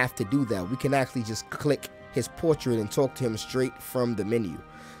 we don't have to do that. We can actually just click his portrait and talk to him straight from the menu.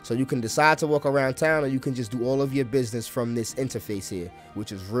 So you can decide to walk around town, or you can just do all of your business from this interface here,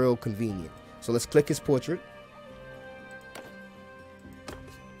 which is real convenient. So let's click his portrait.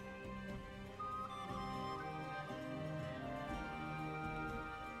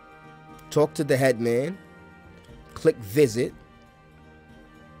 Talk to the headman. Click visit.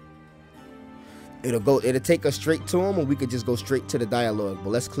 It'll take us straight to him, or we could just go straight to the dialogue,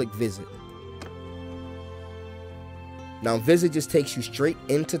 but let's click visit. Now visit just takes you straight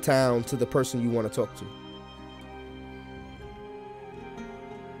into town to the person you want to talk to.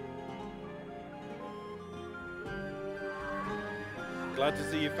 Glad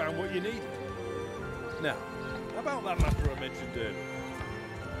to see you found what you need. Now, about that matter I mentioned earlier.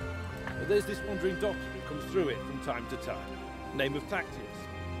 There's this wandering doctor who comes through it from time to time. Name of Tactius.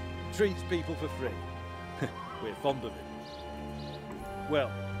 Treats people for free. We're fond of him.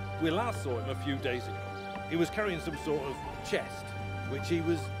 Well, we last saw him a few days ago. He was carrying some sort of chest, which he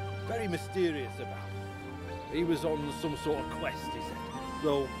was very mysterious about. He was on some sort of quest, he said,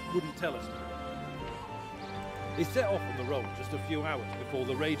 though wouldn't tell us. He set off on the road just a few hours before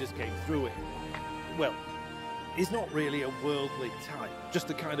the raiders came through it. Well, he's not really a worldly type, just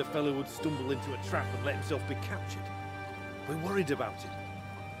the kind of fellow who'd stumble into a trap and let himself be captured. We're worried about him.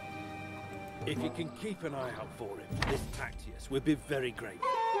 If you can keep an eye out for him, this Tactius, we'd be very grateful.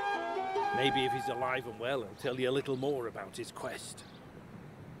 Maybe if he's alive and well, he'll tell you a little more about his quest.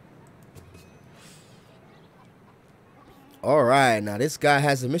 All right, now this guy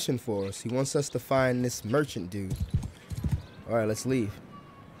has a mission for us. He wants us to find this merchant dude. All right, let's leave.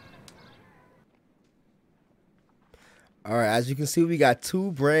 All right, as you can see, we got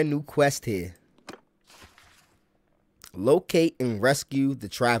 2 brand new quests here. Locate and rescue the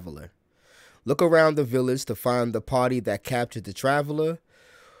traveler. Look around the village to find the party that captured the traveler,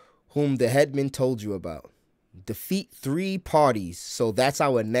 whom the headman told you about. Defeat 3 parties. So that's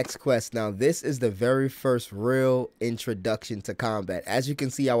our next quest. Now, this is the very first real introduction to combat. As you can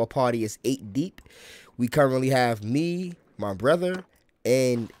see, our party is 8 deep. We currently have me, my brother,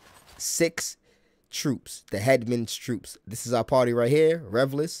 and 6 troops, the headman's troops. This is our party right here.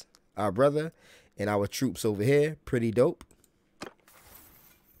 Revelus, our brother, and our troops over here. Pretty dope.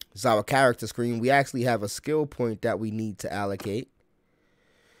 This is our character screen. We actually have a skill point that we need to allocate.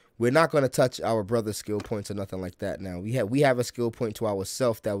 We're not going to touch our brother's skill points or nothing like that now. We have a skill point to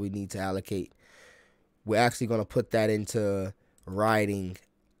ourselves that we need to allocate. We're actually going to put that into riding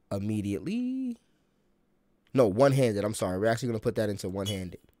immediately. No, one-handed. I'm sorry. We're actually going to put that into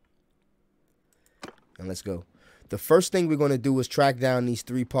one-handed. And let's go. The first thing we're going to do is track down these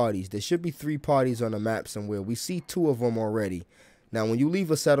 3 parties. There should be 3 parties on the map somewhere. We see 2 of them already. Now, when you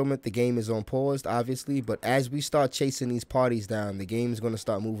leave a settlement, the game is on pause, obviously. But as we start chasing these parties down, the game is going to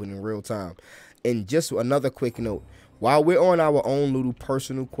start moving in real time. And just another quick note. While we're on our own little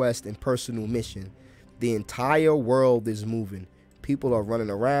personal quest and personal mission, the entire world is moving. People are running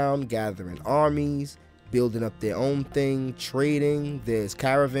around, gathering armies, building up their own thing, trading. There's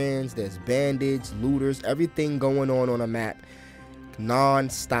caravans, there's bandits, looters, everything going on a map.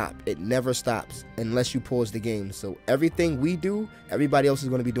 Non-stop. It never stops unless you pause the game. So everything we do, everybody else is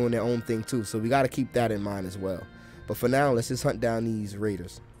going to be doing their own thing too. So we got to keep that in mind as well. But for now, let's just hunt down these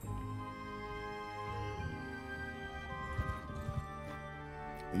raiders.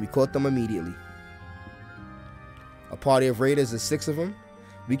 And we caught them immediately. A party of raiders is 6 of them.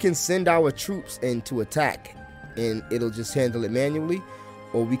 We can send our troops in to attack and it'll just handle it manually,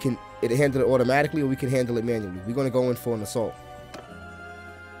 or it'll handle it automatically, or we can handle it manually. We're going to go in for an assault.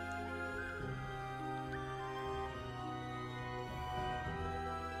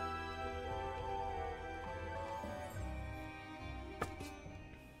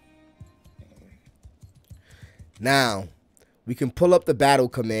 Now, we can pull up the battle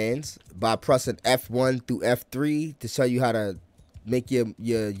commands by pressing F1 through F3 to show you how to make your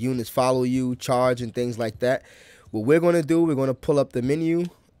units follow you, charge, and things like that. What we're going to do, we're going to pull up the menu,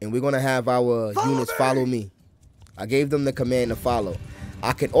 and we're going to have our units follow me. I gave them the command to follow.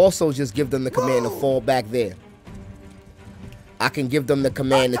 I can also just give them the command to fall back there. I can give them the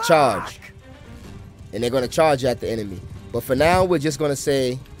command to charge. And they're going to charge at the enemy. But for now, we're just going to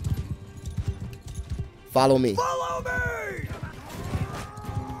say, follow me. Follow me!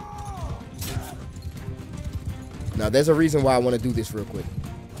 Now, there's a reason why I want to do this real quick.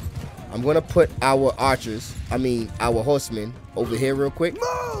 I'm going to put our archers, our horsemen, over here real quick.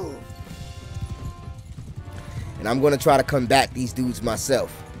 Move! And I'm going to try to combat these dudes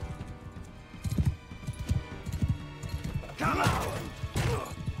myself.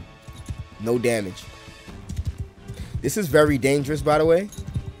 No damage. This is very dangerous, by the way,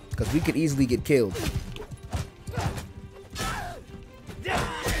 because we could easily get killed.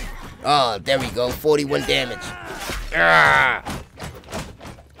 Oh, there we go. 41 damage. Ah!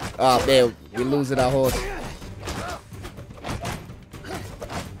 Oh, man. We're losing our horse.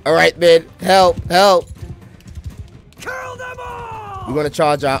 All right, man. Help. Help. Kill them all! We're going to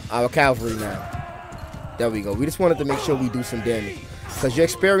charge our cavalry now. There we go. We just wanted to make sure we do some damage. Because your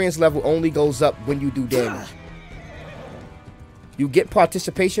experience level only goes up when you do damage. You get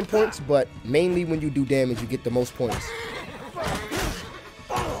participation points, but mainly when you do damage, you get the most points.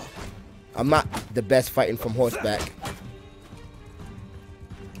 I'm not the best fighting from horseback.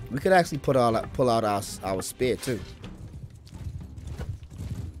 We could actually pull out our spear, too.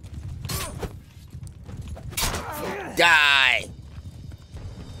 Die!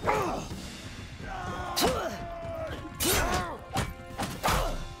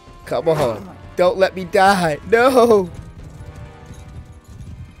 Come on. Don't let me die. No!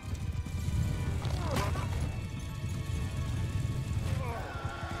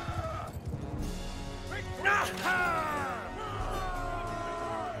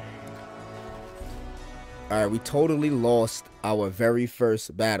 Alright, we totally lost our very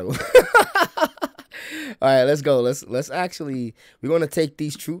first battle. Alright, let's go. Let's actually, we're going to take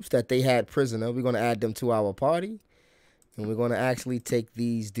these troops that they had prisoner. We're going to add them to our party. And we're going to actually take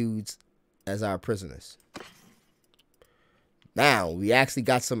these dudes as our prisoners. Now, we actually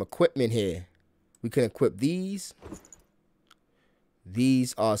got some equipment here. We can equip these.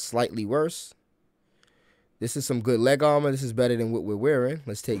 These are slightly worse. This is some good leg armor. This is better than what we're wearing.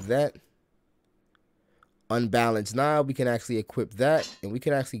 Let's take that. Unbalanced now, we can actually equip that, and we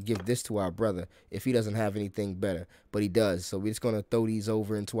can actually give this to our brother if he doesn't have anything better, but he does. So we're just going to throw these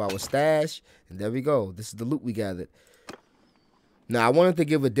over into our stash, and there we go. This is the loot we gathered. Now, I wanted to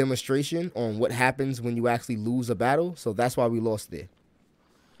give a demonstration on what happens when you actually lose a battle, so that's why we lost there.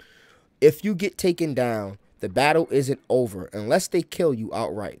 If you get taken down, the battle isn't over unless they kill you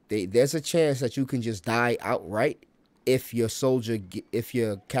outright. There's a chance that you can just die outright if your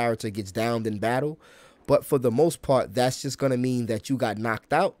character gets downed in battle. But for the most part, that's just going to mean that you got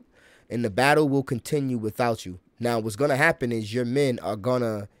knocked out and the battle will continue without you. Now, what's going to happen is your men are going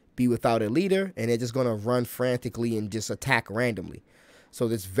to be without a leader and they're just going to run frantically and just attack randomly. So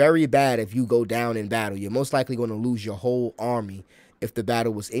it's very bad if you go down in battle. You're most likely going to lose your whole army if the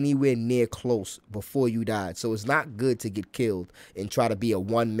battle was anywhere near close before you died. So it's not good to get killed and try to be a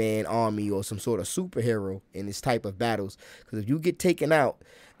one-man army or some sort of superhero in this type of battles. Because if you get taken out,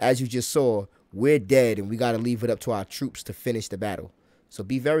 as you just saw, we're dead and we got to leave it up to our troops to finish the battle. So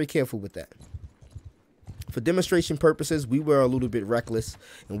be very careful with that. For demonstration purposes, we were a little bit reckless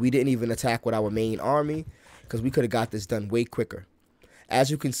and we didn't even attack with our main army because we could have got this done way quicker.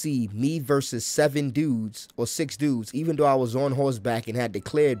 As you can see, me versus 7 dudes or 6 dudes, even though I was on horseback and had the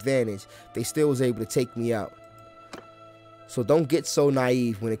clear advantage, they still was able to take me out. So don't get so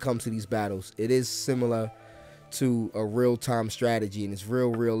naive when it comes to these battles. It is similar to a real-time strategy and it's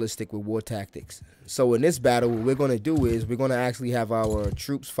realistic with war tactics. So in this battle, what we're going to do is we're going to actually have our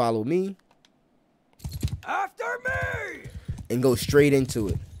troops follow me. After me! And go straight into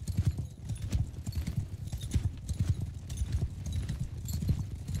it.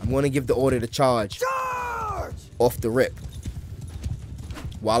 I'm going to give the order to charge. Charge! Off the rip.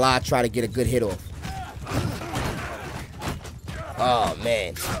 While I try to get a good hit off. Oh,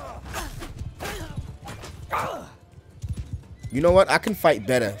 man. You know what? I can fight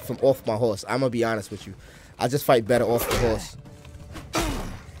better from off my horse. I'm going to be honest with you. I just fight better off the horse.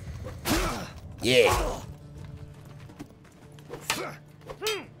 Yeah.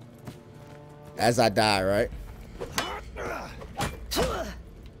 As I die, right?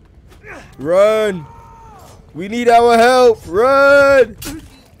 Run! We need our help! Run!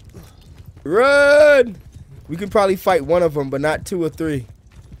 Run! We can probably fight one of them, but not 2 or 3.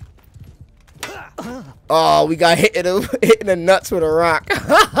 Oh, we got hit in the nuts with a rock.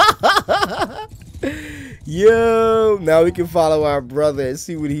 Yo, now we can follow our brother and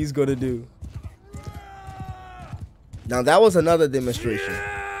see what he's gonna do. Now that was another demonstration.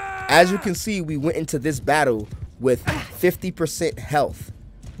 As you can see, we went into this battle with 50% health.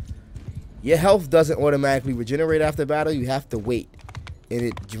 Your health doesn't automatically regenerate after battle. You have to wait, and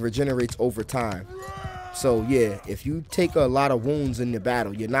it regenerates over time. So yeah, if you take a lot of wounds in the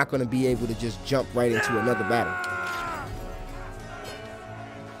battle, you're not going to be able to just jump right into another battle.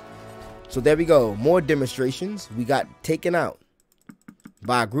 So there we go. More demonstrations. We got taken out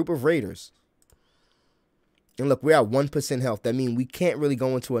by a group of raiders. And look, we're at 1% health. That means we can't really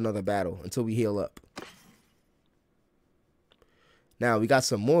go into another battle until we heal up. Now, we got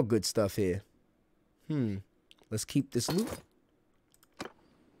some more good stuff here. Let's keep this loot.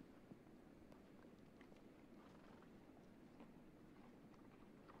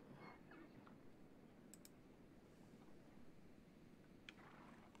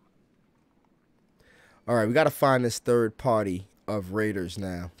 All right, we got to find this third party of raiders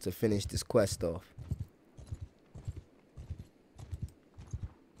now to finish this quest off.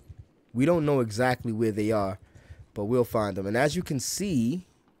 We don't know exactly where they are, but we'll find them. And as you can see,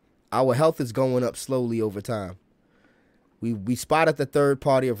 our health is going up slowly over time. We spotted the third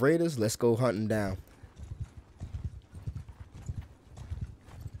party of raiders. Let's go hunting down.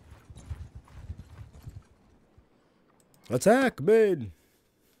 Attack, man.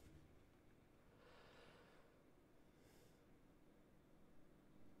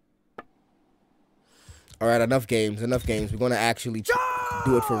 All right, enough games, enough games. We're going to actually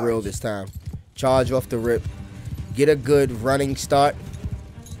do it for real this time. Charge off the rip. Get a good running start.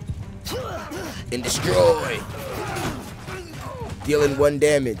 And destroy. Dealing 1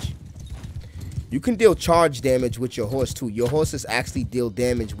 damage. You can deal charge damage with your horse too. Your horses actually deal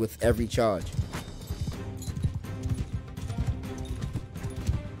damage with every charge.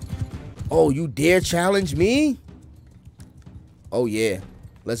 Oh, you dare challenge me? Oh yeah.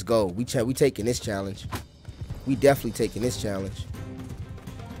 Let's go. We taking this challenge. We definitely taking this challenge.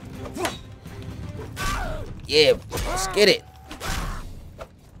 Yeah, let's get it.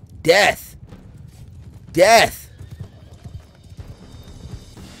 Death. Death.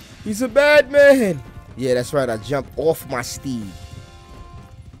 He's a bad man. Yeah, that's right. I jumped off my steed.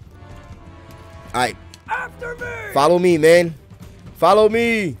 All right. After me! Follow me, man. Follow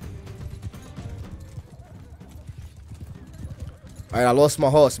me. All right, I lost my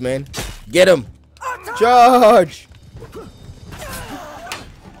horse, man. Get him. Charge.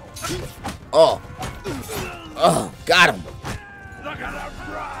 Oh. Oh, got him.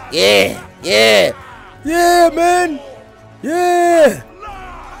 Yeah, yeah. Yeah, man. Yeah.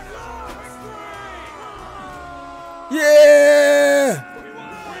 Yeah.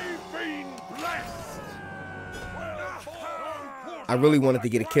 I really wanted to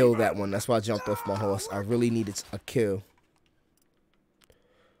get a kill that one. That's why I jumped off my horse. I really needed a kill.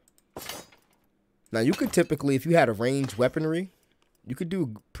 Now you could typically, if you had a ranged weaponry, you could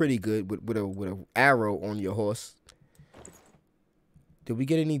do pretty good with an arrow on your horse. Did we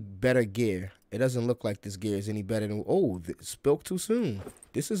get any better gear? It doesn't look like this gear is any better than. Oh, spoke too soon.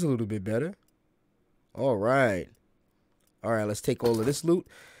 This is a little bit better. All right. All right, let's take all of this loot.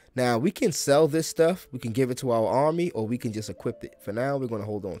 Now we can sell this stuff. We can give it to our army, or we can just equip it. For now, we're going to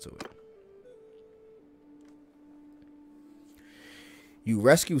hold on to it. You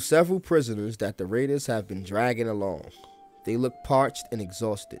rescue several prisoners that the raiders have been dragging along. They look parched and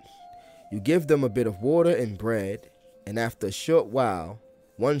exhausted. You give them a bit of water and bread, and after a short while,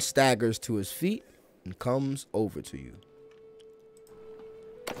 one staggers to his feet and comes over to you.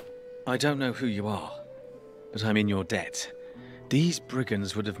 I don't know who you are, but I'm in your debt. These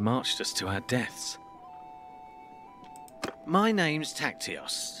brigands would have marched us to our deaths. My name's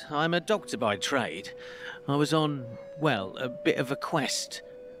Tactios. I'm a doctor by trade. I was on, well, a bit of a quest,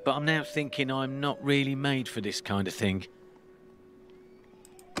 but I'm now thinking I'm not really made for this kind of thing.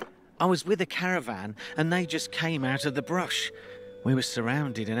 I was with a caravan and they just came out of the brush. We were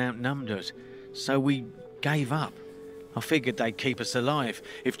surrounded and outnumbered, so we gave up. I figured they'd keep us alive,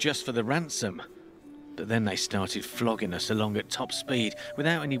 if just for the ransom. But then they started flogging us along at top speed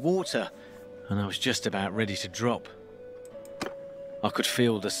without any water, and I was just about ready to drop. I could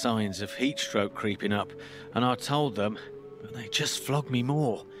feel the signs of heat stroke creeping up, and I told them, but they just flogged me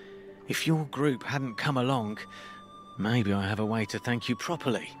more. If your group hadn't come along, maybe I have a way to thank you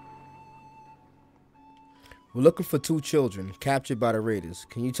properly. We're looking for 2 children captured by the raiders.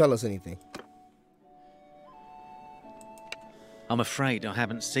 Can you tell us anything? I'm afraid I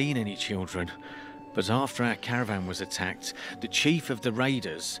haven't seen any children. But after our caravan was attacked, the chief of the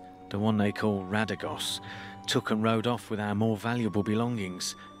raiders, the one they call Radagos, took and rode off with our more valuable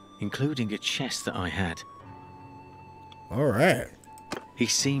belongings, including a chest that I had. All right. He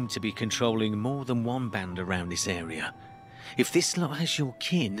seemed to be controlling more than one band around this area. If this lot has your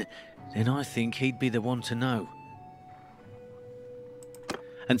kin, then I think he'd be the one to know.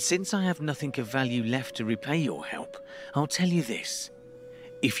 And since I have nothing of value left to repay your help, I'll tell you this.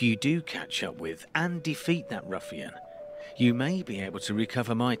 If you do catch up with and defeat that ruffian, you may be able to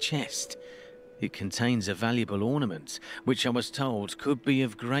recover my chest. It contains a valuable ornament, which I was told could be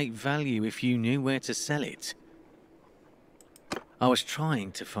of great value if you knew where to sell it. I was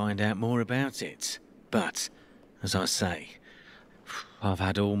trying to find out more about it, but, as I say, I've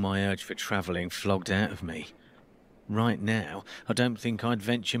had all my urge for travelling flogged out of me. Right now, I don't think I'd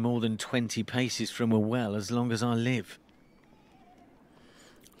venture more than 20 paces from a well as long as I live.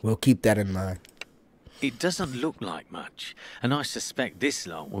 We'll keep that in mind. It doesn't look like much, and I suspect this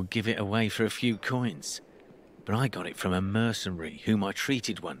lot will give it away for a few coins. But I got it from a mercenary whom I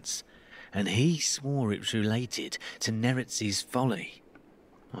treated once, and he swore it was related to Neretz's folly.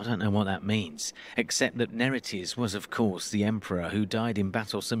 I don't know what that means, except that Neretes was of course the emperor who died in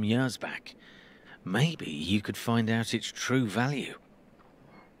battle some years back. Maybe you could find out its true value.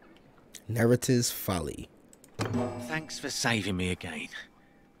 Neretes' folly. Thanks for saving me again.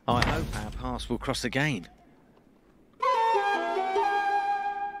 I hope our paths will cross again.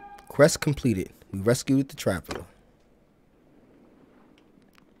 Quest completed. We rescued the traveler.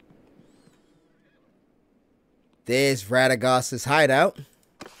 There's Radagos' hideout.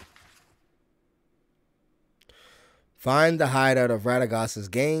 Find the hideout of Radagos'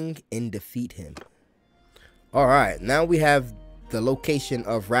 gang and defeat him. Alright, now we have the location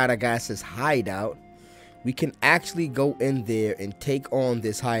of Radagos' hideout. We can actually go in there and take on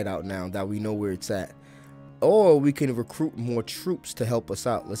this hideout now that we know where it's at. Or we can recruit more troops to help us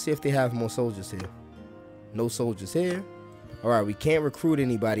out. Let's see if they have more soldiers here. No soldiers here. Alright, we can't recruit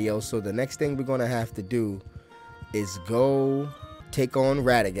anybody else, so the next thing we're going to have to do is go take on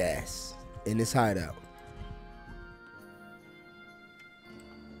Radagos in this hideout.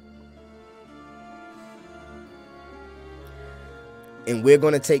 And we're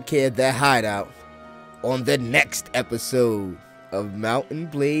going to take care of that hideout on the next episode of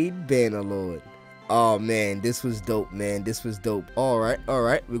Mount & Blade Bannerlord. Oh man, this was dope, man. This was dope. Alright.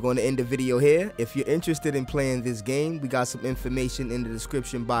 We're going to end the video here. If you're interested in playing this game, we got some information in the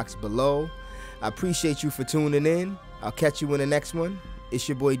description box below. I appreciate you for tuning in. I'll catch you in the next one. It's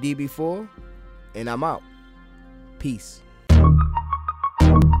your boy DB4, and I'm out. Peace.